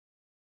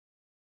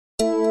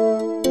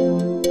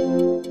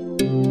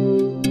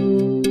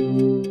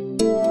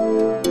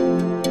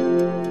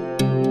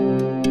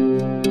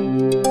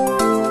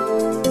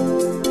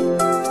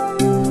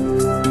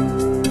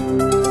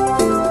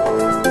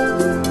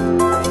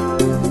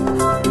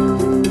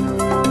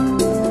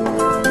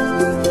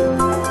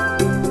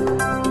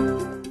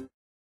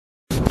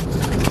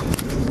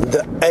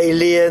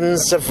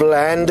aliens have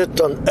landed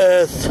on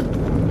Earth.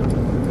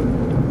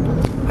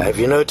 Have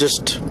you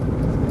noticed?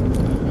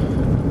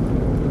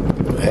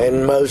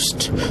 In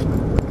most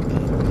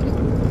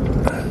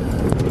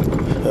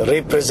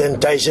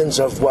representations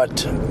of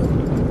what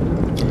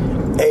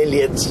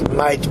aliens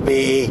might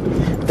be,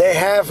 they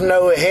have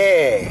no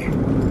hair.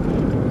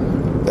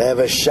 They have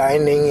a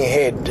shining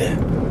head.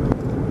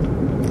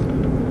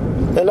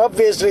 And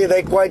obviously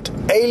they're quite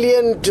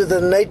alien to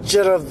the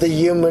nature of the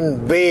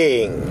human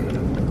being.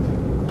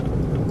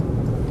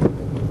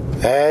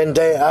 And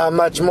they are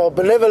much more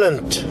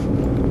benevolent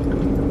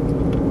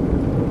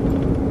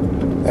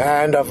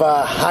and of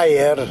a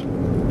higher,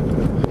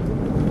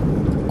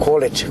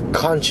 call it,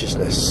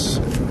 consciousness.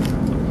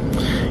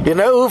 You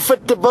know who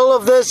fit the bill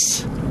of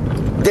this?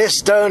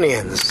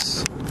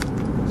 Destonians.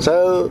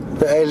 So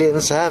the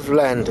aliens have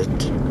landed.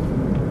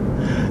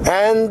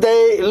 And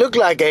they look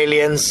like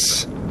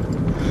aliens.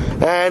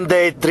 And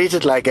they're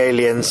treated like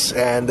aliens.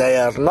 And they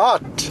are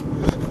not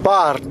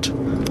part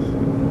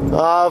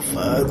of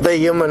the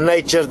human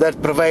nature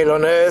that prevail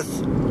on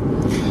Earth.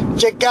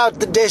 Check out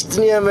the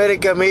Destiny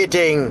America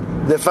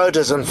meeting, the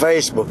photos on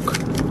Facebook,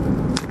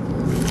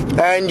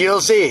 and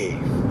you'll see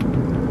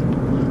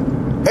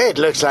it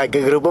looks like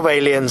a group of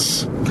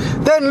aliens.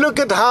 Then look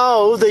at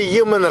how the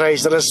human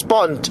race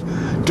respond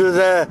to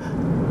the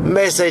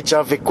message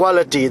of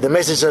equality, the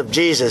message of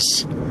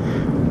Jesus,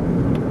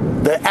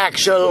 the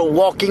actual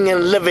walking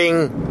and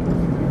living,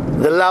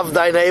 the love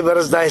thy neighbor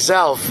as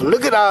thyself.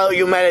 Look at how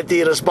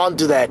humanity respond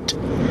to that.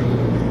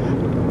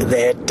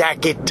 They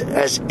attack it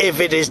as if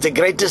it is the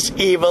greatest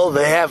evil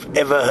they have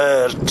ever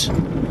heard.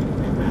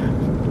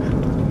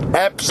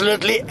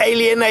 Absolutely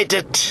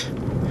alienated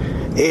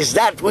is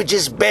that which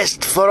is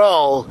best for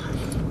all,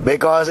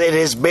 because it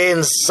has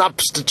been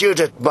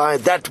substituted by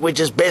that which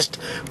is best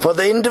for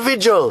the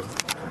individual,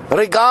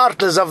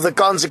 regardless of the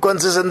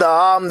consequences and the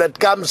harm that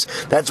comes.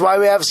 That's why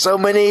we have so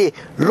many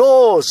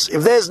laws.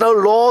 If there's no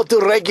law to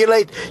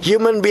regulate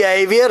human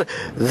behavior,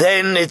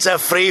 then it's a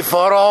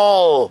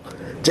free-for-all.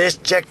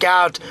 Just check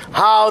out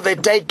how they're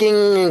taking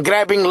and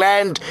grabbing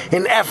land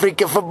in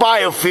Africa for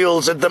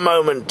biofuels at the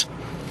moment.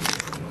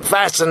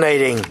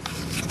 Fascinating.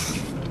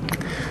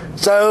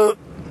 So,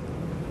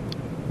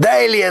 the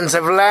aliens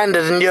have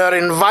landed and you're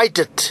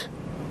invited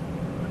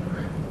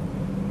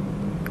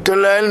to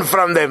learn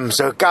from them.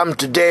 So come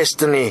to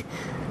Destiny,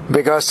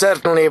 because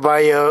certainly by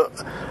your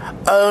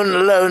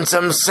own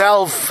lonesome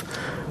self,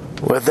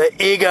 with the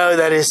ego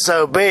that is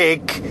so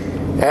big,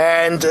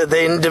 and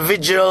the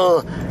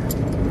individual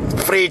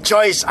free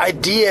choice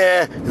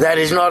idea that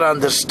is not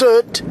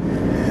understood,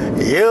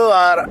 you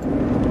are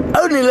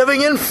only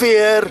living in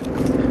fear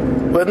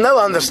with no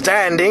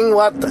understanding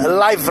what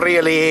life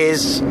really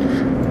is.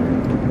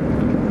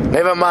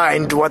 Never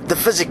mind what the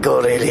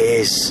physical really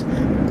is.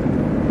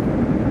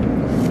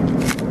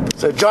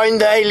 So join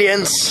the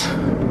aliens.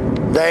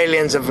 The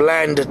aliens have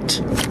landed.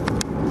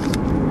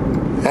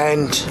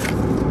 And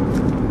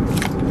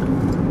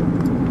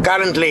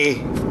currently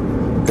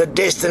the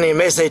Destiny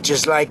message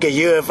is like a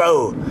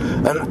UFO,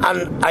 an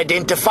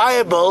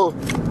unidentifiable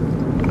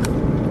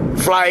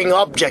flying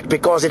object,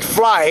 because it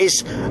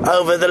flies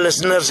over the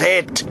listener's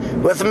head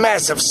with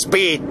massive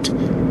speed.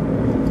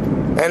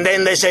 And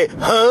then they say,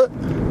 huh?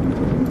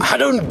 I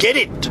don't get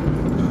it.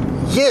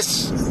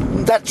 Yes,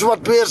 that's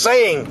what we're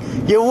saying.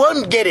 You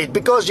won't get it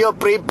because you're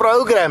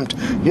pre-programmed.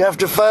 You have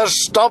to first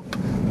stop,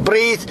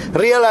 breathe,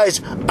 realize,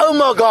 oh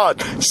my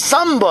God,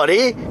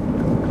 somebody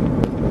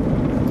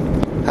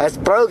has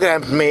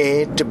programmed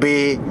me to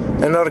be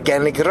an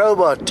organic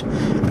robot.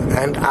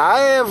 And I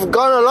have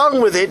gone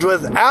along with it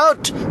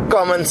without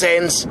common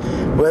sense,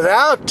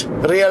 without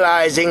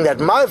realizing that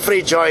my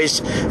free choice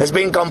has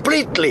been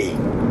completely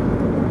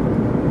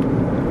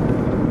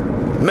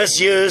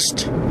misused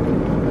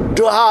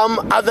to harm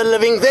other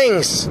living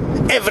things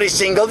every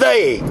single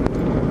day.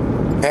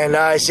 And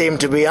I seem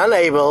to be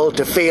unable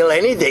to feel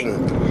anything,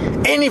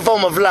 any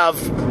form of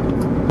love,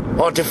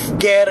 or to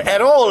care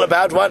at all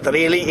about what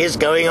really is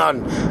going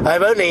on.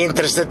 I'm only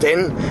interested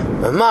in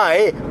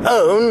my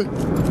own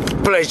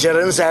pleasure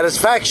and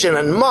satisfaction,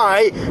 and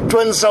my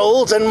twin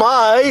souls and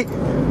my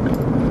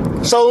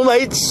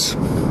soulmates.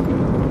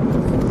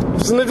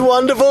 Isn't it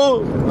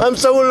wonderful? I'm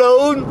so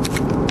alone.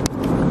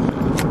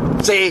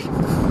 See,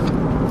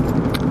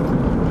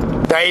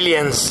 the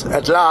aliens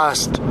at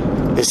last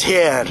is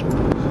here.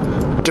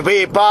 To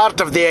be part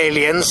of the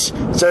aliens,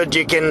 so that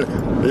you can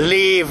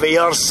leave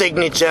your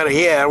signature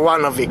here,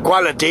 one of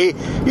equality,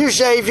 you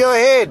shave your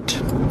head.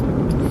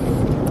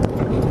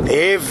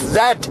 If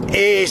that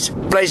is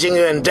placing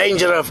you in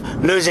danger of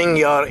losing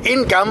your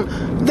income,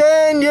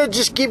 then you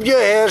just keep your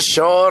hair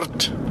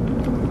short.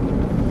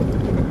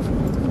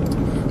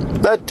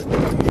 But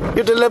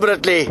you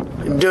deliberately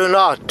do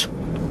not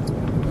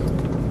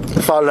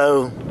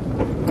follow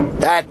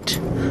that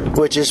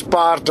which is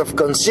part of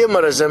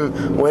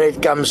consumerism when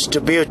it comes to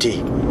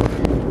beauty.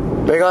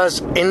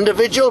 Because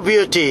individual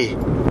beauty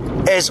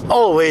is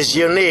always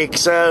unique,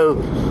 so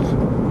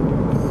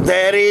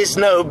there is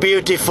no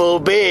beautiful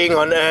being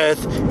on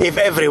earth if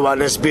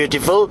everyone is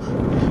beautiful.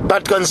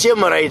 But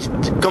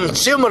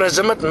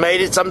consumerism had made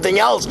it something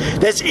else.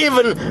 There's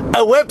even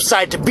a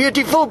website,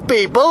 beautiful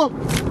people,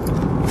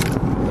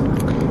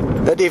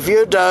 that if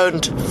you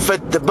don't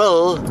fit the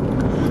bill,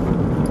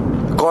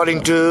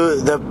 according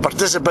to the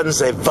participants,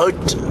 they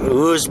vote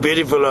who's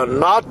beautiful or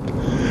not,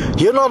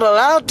 you're not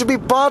allowed to be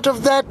part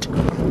of that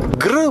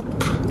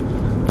group.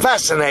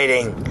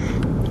 Fascinating.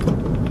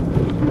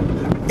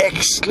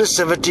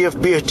 Exclusivity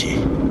of beauty.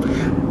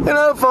 You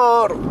know,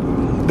 for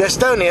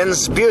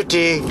Destonians,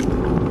 beauty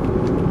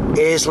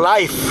is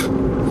life.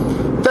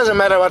 Doesn't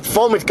matter what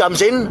form it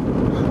comes in,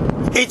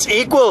 it's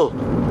equal.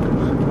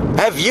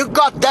 Have you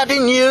got that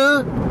in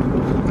you?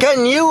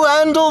 Can you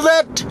handle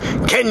that?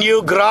 Can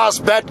you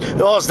grasp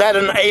that? Or is that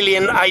an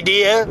alien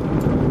idea?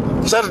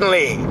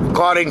 Certainly,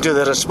 according to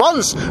the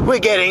response we're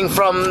getting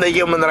from the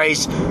human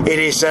race, it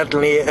is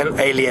certainly an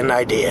alien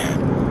idea.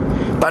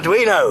 But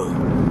we know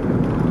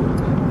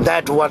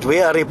that what we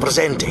are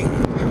representing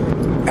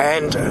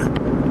and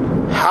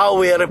how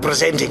we are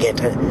representing it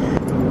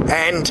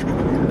and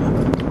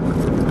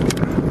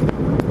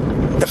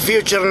the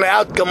future and the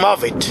outcome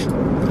of it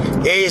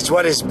is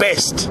what is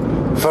best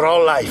for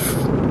all life.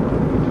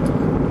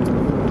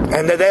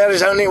 And that there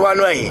is only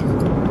one way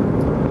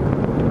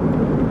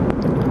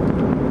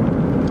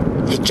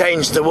to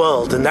change the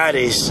world, and that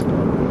is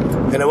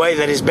in a way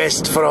that is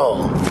best for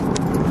all.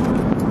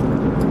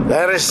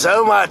 There is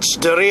so much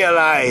to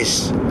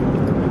realize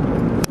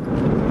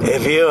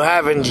if you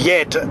haven't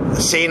yet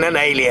seen an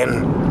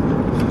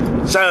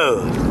alien.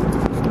 So,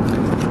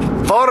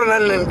 for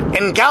an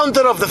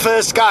encounter of the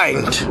first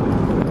kind,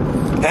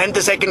 and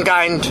the second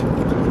kind,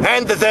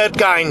 and the third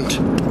kind,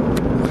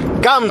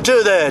 come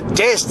to the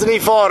Desteni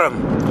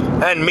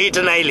Forum and meet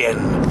an alien.